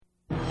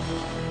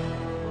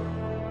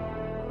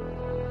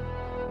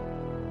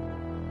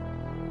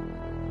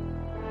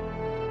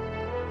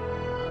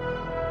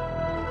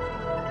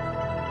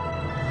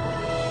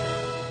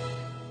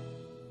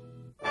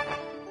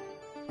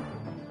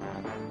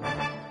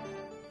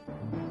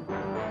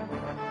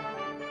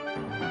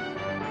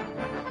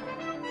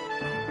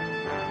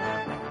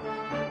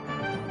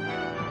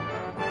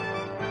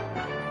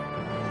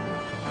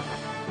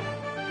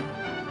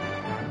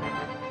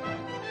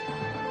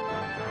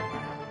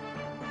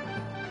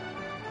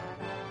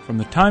From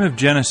the time of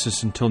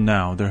Genesis until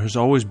now, there has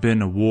always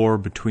been a war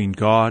between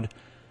God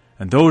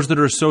and those that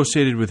are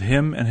associated with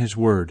Him and His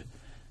Word,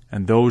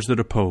 and those that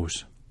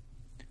oppose.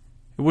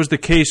 It was the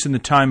case in the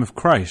time of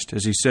Christ,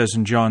 as He says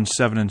in John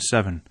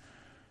 7:7,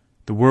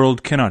 "The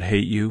world cannot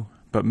hate you,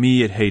 but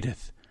me it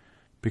hateth,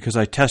 because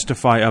I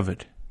testify of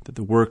it, that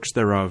the works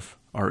thereof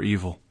are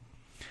evil."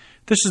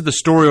 This is the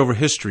story over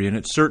history, and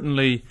it's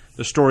certainly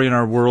the story in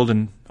our world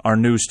and our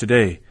news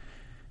today.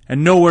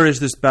 And nowhere is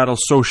this battle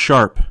so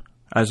sharp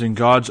as in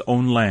God's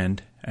own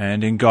land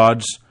and in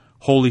God's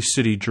holy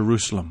city,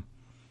 Jerusalem.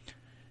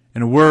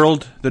 In a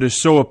world that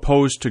is so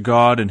opposed to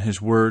God and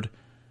His Word,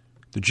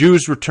 the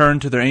Jews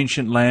return to their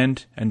ancient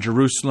land, and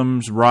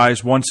Jerusalem's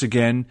rise once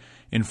again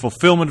in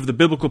fulfillment of the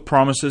biblical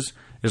promises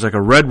is like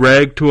a red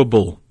rag to a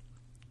bull.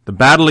 The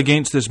battle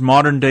against this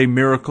modern-day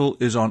miracle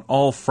is on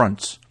all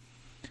fronts.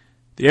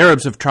 The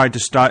Arabs have tried to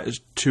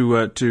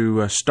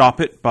stop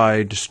it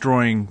by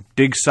destroying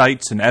dig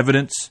sites and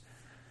evidence.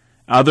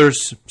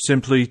 Others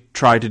simply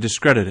try to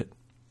discredit it.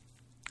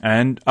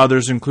 And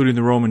others, including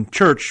the Roman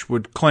Church,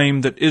 would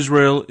claim that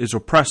Israel is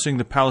oppressing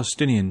the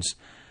Palestinians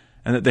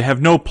and that they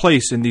have no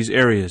place in these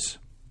areas.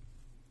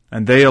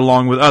 And they,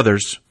 along with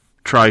others,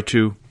 try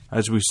to,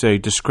 as we say,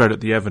 discredit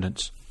the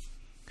evidence.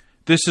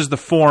 This is the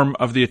form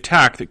of the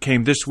attack that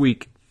came this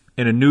week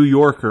in a New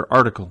Yorker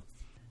article.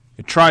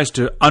 It tries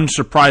to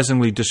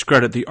unsurprisingly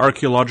discredit the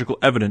archaeological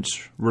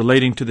evidence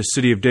relating to the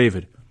city of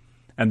David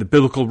and the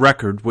biblical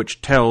record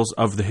which tells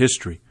of the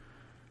history.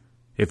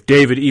 If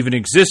David even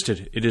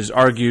existed, it is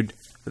argued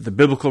that the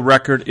biblical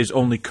record is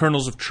only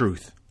kernels of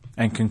truth,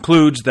 and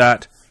concludes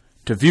that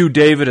to view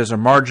David as a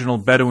marginal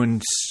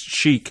Bedouin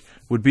sheik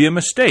would be a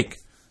mistake,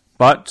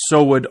 but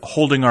so would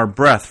holding our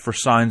breath for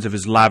signs of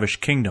his lavish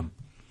kingdom.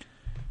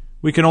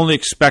 We can only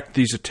expect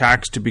these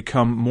attacks to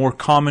become more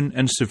common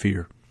and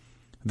severe.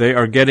 They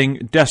are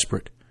getting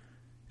desperate.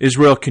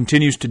 Israel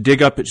continues to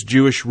dig up its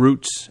Jewish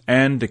roots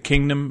and the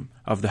kingdom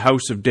of the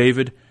house of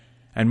David,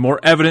 and more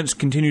evidence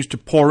continues to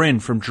pour in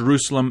from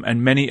Jerusalem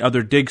and many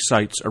other dig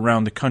sites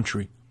around the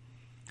country.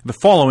 The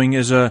following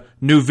is a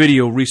new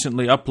video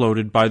recently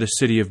uploaded by the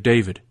city of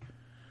David.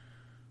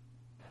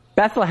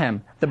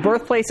 Bethlehem, the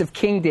birthplace of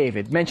King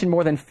David, mentioned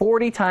more than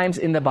 40 times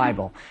in the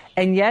Bible,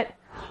 and yet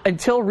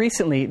until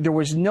recently, there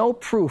was no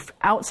proof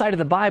outside of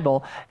the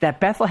Bible that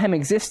Bethlehem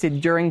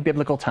existed during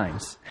biblical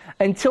times.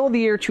 Until the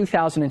year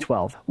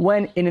 2012,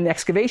 when, in an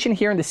excavation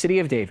here in the city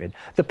of David,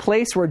 the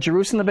place where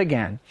Jerusalem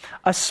began,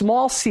 a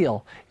small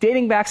seal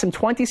dating back some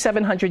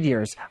 2,700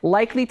 years,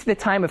 likely to the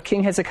time of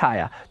King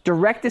Hezekiah,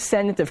 direct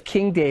descendant of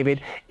King David,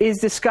 is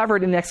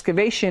discovered in an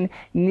excavation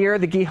near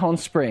the Gihon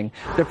Spring,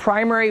 the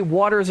primary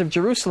waters of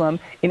Jerusalem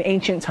in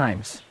ancient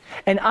times.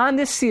 And on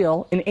this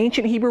seal, in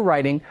ancient Hebrew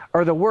writing,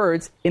 are the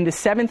words, "In the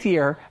 7th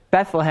year,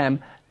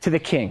 Bethlehem, to the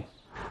king."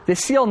 The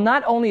seal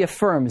not only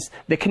affirms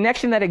the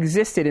connection that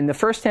existed in the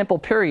First Temple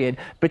period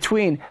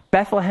between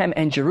Bethlehem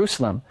and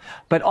Jerusalem,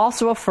 but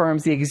also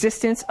affirms the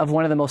existence of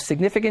one of the most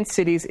significant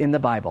cities in the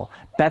Bible,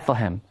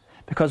 Bethlehem,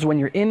 because when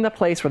you're in the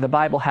place where the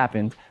Bible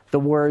happened, the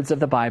words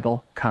of the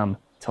Bible come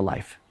to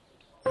life.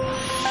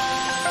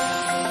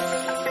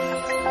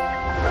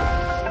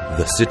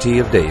 The city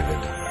of David,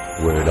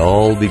 where it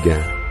all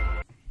began.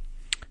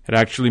 It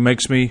actually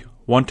makes me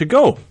want to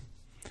go.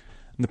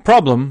 And the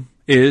problem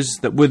is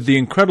that with the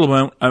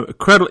incredible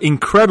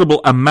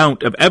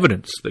amount of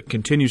evidence that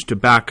continues to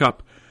back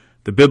up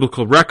the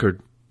biblical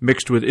record,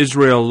 mixed with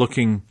Israel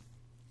looking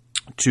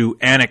to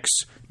annex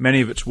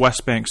many of its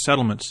West Bank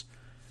settlements,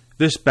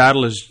 this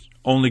battle is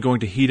only going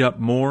to heat up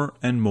more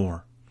and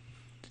more.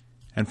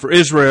 And for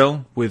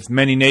Israel, with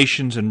many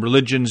nations and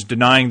religions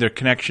denying their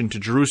connection to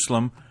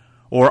Jerusalem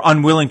or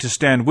unwilling to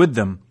stand with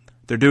them,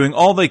 they're doing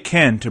all they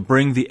can to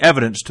bring the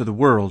evidence to the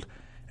world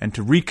and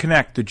to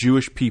reconnect the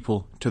Jewish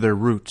people to their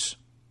roots.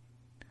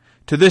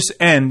 To this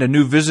end, a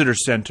new visitor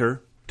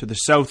center to the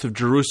south of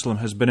Jerusalem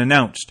has been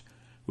announced,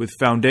 with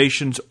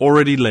foundations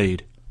already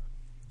laid.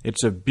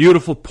 It's a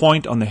beautiful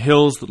point on the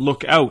hills that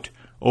look out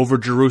over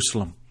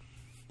Jerusalem,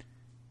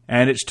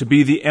 and it's to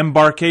be the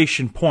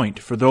embarkation point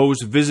for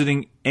those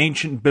visiting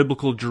ancient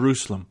biblical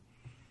Jerusalem.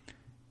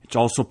 It's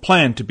also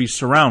planned to be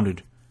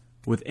surrounded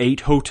with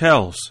 8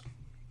 hotels.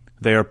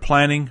 They are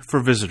planning for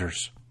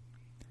visitors.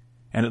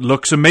 And it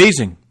looks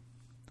amazing,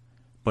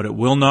 but it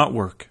will not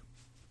work.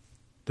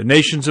 The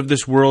nations of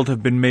this world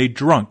have been made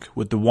drunk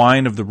with the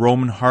wine of the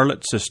Roman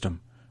harlot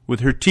system,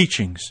 with her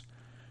teachings,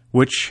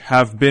 which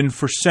have been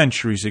for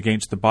centuries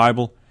against the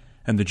Bible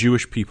and the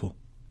Jewish people.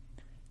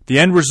 The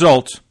end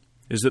result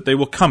is that they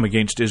will come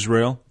against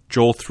Israel.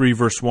 Joel 3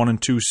 verse 1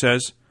 and 2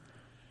 says,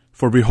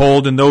 "For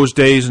behold, in those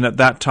days and at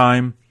that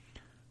time,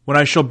 when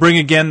I shall bring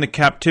again the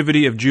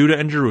captivity of Judah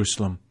and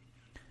Jerusalem,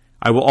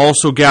 I will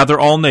also gather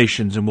all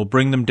nations and will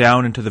bring them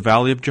down into the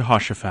valley of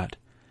Jehoshaphat,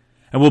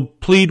 and will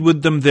plead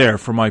with them there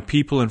for my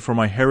people and for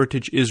my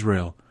heritage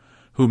Israel,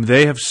 whom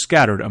they have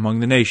scattered among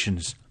the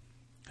nations,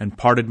 and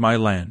parted my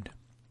land."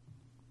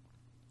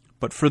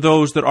 But for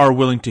those that are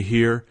willing to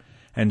hear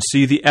and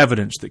see the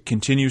evidence that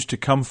continues to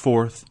come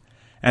forth,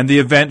 and the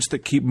events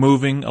that keep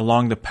moving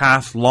along the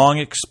path long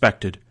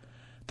expected,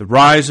 The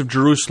rise of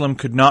Jerusalem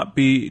could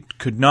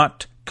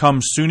not come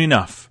soon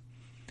enough.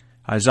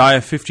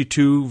 Isaiah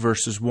 52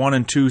 verses 1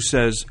 and 2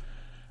 says,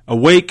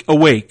 "Awake,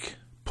 awake,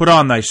 put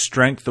on thy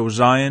strength, O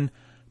Zion,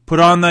 put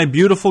on thy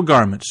beautiful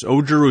garments,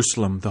 O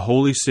Jerusalem, the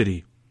holy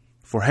city.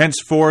 For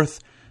henceforth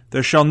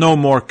there shall no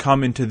more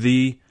come into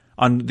thee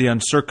the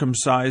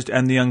uncircumcised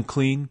and the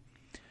unclean.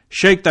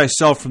 Shake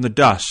thyself from the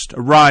dust,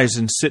 arise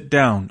and sit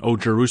down, O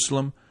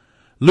Jerusalem.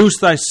 Loose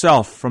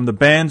thyself from the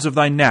bands of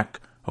thy neck,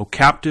 O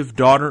captive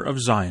daughter of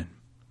Zion."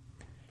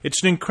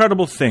 It's an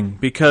incredible thing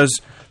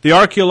because the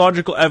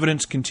archaeological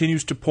evidence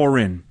continues to pour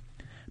in.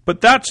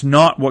 But that's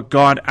not what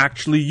God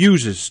actually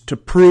uses to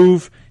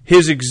prove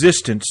his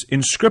existence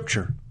in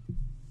Scripture.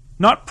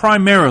 Not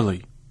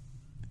primarily.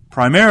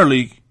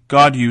 Primarily,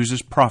 God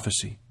uses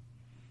prophecy.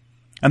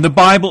 And the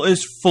Bible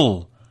is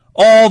full.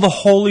 All the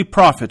holy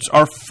prophets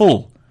are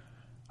full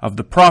of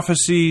the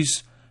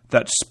prophecies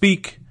that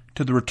speak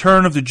to the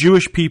return of the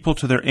Jewish people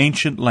to their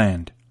ancient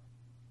land.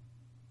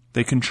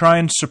 They can try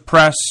and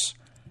suppress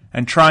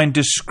and try and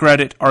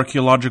discredit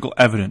archaeological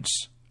evidence.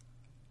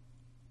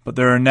 But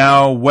there are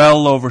now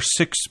well over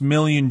 6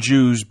 million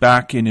Jews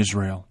back in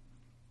Israel.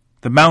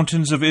 The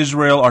mountains of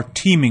Israel are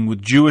teeming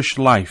with Jewish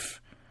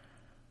life.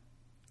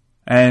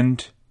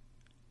 And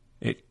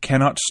it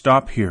cannot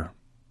stop here.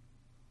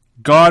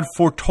 God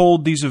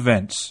foretold these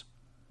events.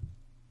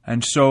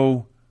 And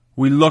so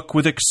we look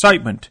with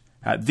excitement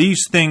at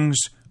these things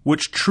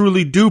which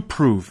truly do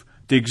prove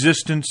the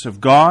existence of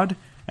God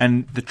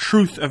and the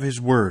truth of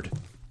his word.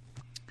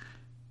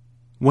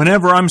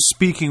 Whenever I'm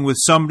speaking with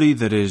somebody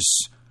that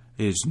is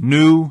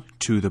new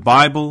to the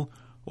Bible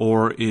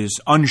or is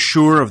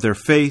unsure of their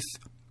faith,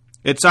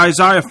 it's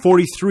Isaiah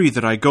 43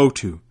 that I go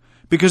to,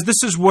 because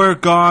this is where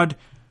God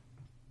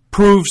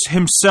proves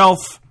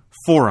himself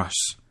for us,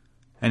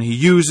 and he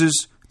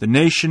uses the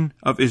nation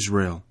of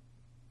Israel.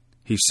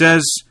 He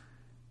says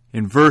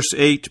in verse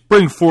 8,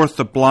 "Bring forth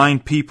the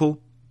blind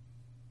people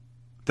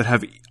that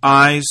have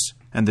eyes,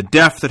 and the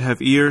deaf that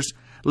have ears.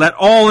 Let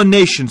all the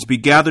nations be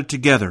gathered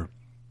together,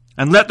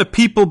 and let the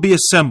people be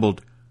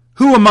assembled.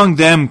 Who among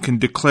them can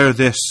declare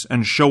this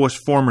and show us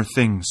former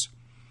things?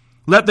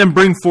 Let them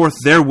bring forth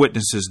their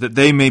witnesses, that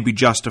they may be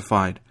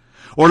justified.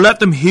 Or let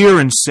them hear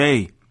and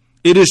say,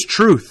 It is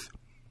truth.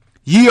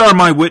 Ye are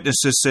my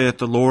witnesses, saith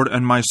the Lord,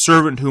 and my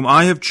servant whom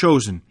I have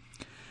chosen,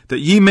 that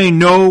ye may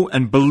know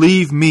and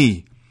believe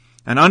me,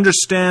 and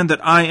understand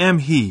that I am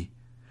he.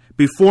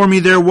 Before me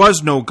there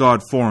was no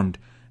God formed,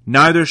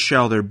 neither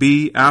shall there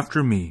be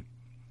after me.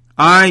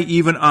 I,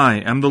 even I,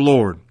 am the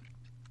Lord,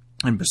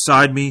 and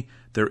beside me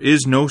there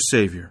is no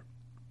Savior.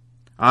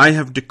 I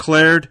have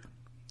declared,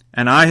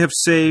 and I have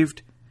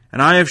saved,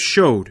 and I have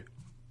showed,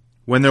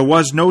 when there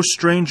was no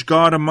strange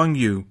God among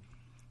you.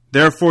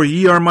 Therefore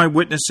ye are my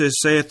witnesses,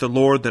 saith the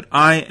Lord, that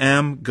I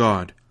am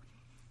God.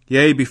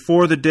 Yea,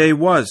 before the day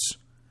was,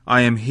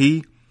 I am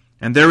he,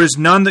 and there is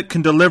none that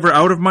can deliver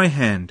out of my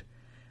hand.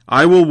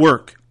 I will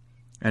work,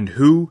 and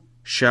who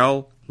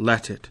shall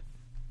let it?"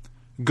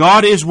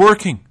 God is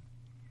working,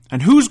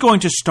 and who's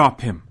going to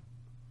stop him?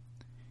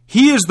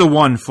 He is the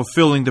one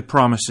fulfilling the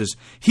promises.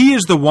 He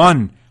is the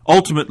one,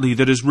 ultimately,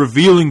 that is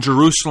revealing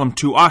Jerusalem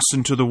to us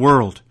and to the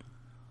world.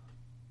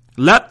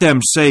 Let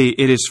them say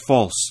it is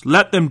false.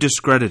 Let them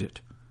discredit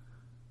it.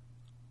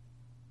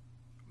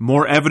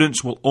 More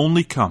evidence will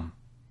only come.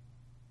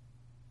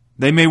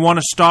 They may want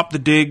to stop the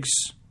digs.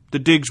 The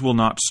digs will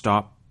not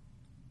stop.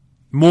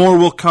 More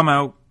will come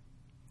out,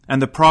 and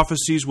the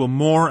prophecies will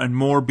more and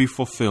more be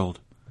fulfilled.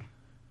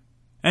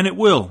 And it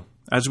will,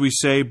 as we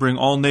say, bring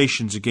all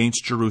nations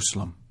against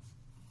Jerusalem.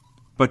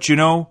 But you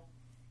know,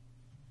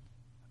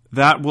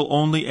 that will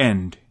only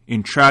end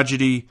in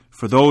tragedy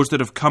for those that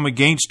have come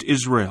against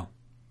Israel.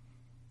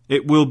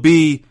 It will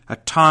be a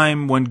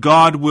time when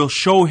God will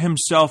show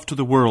himself to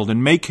the world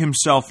and make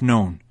himself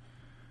known.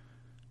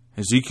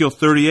 Ezekiel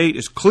 38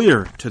 is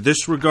clear to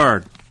this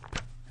regard.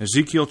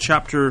 Ezekiel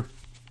chapter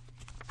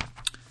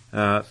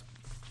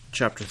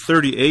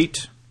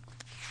 38.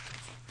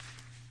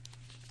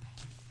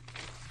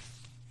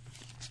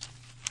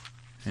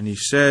 And he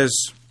says,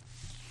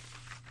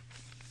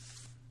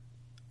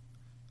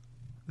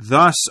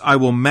 "Thus I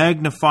will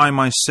magnify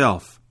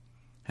myself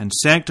and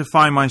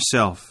sanctify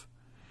myself,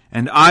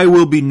 and I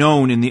will be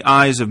known in the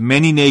eyes of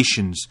many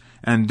nations,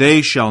 and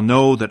they shall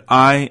know that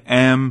I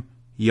am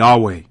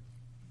Yahweh."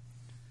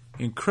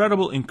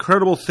 Incredible,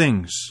 incredible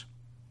things.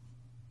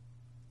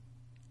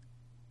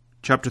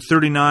 Chapter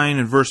 39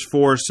 and verse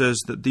 4 says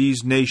that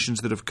these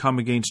nations that have come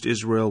against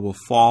Israel will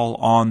fall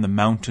on the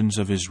mountains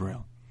of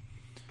Israel.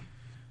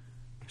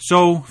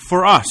 So,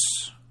 for us,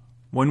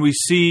 when we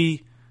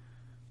see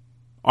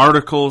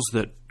articles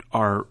that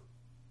are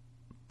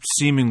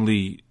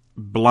seemingly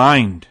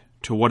blind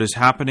to what is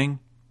happening,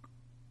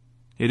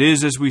 it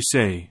is, as we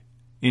say,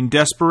 in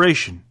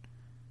desperation.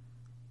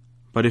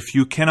 But if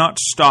you cannot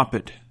stop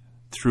it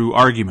through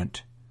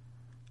argument,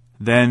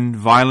 then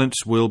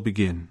violence will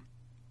begin.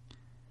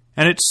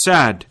 And it's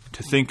sad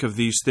to think of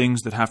these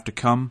things that have to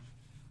come,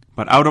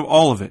 but out of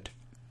all of it,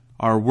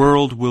 our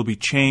world will be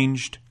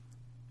changed,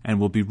 and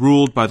will be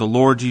ruled by the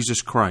Lord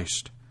Jesus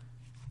Christ,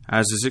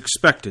 as is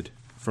expected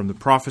from the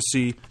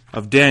prophecy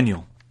of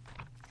Daniel.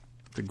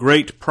 The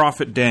great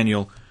prophet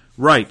Daniel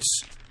writes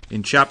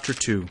in chapter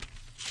 2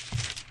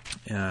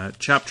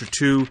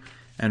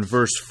 and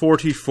verse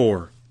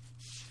 44,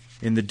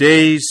 "In the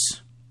days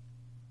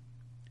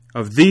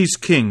of these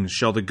kings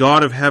shall the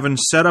God of heaven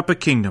set up a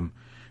kingdom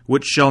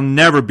which shall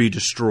never be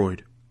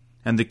destroyed,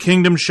 and the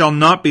kingdom shall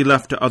not be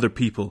left to other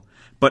people,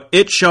 but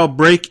it shall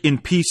break in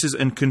pieces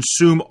and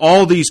consume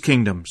all these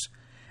kingdoms,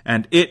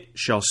 and it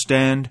shall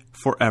stand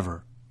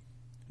forever."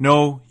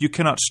 No, you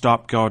cannot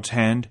stop God's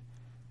hand.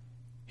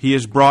 He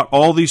has brought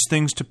all these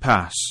things to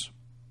pass.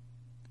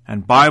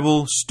 And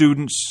Bible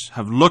students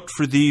have looked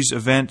for these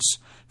events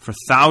for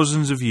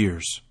thousands of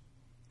years.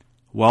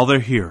 Well, they're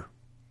here.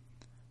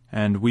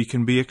 And we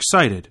can be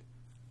excited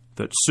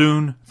that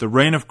soon the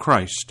reign of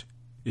Christ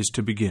is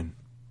to begin.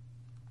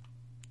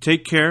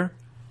 Take care,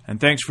 and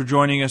thanks for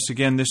joining us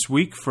again this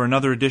week for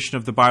another edition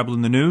of the Bible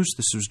in the News.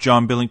 This was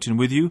John Billington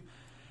with you.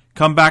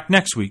 Come back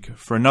next week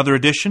for another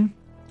edition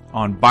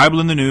on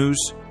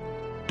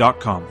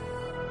BibleInTheNews.com.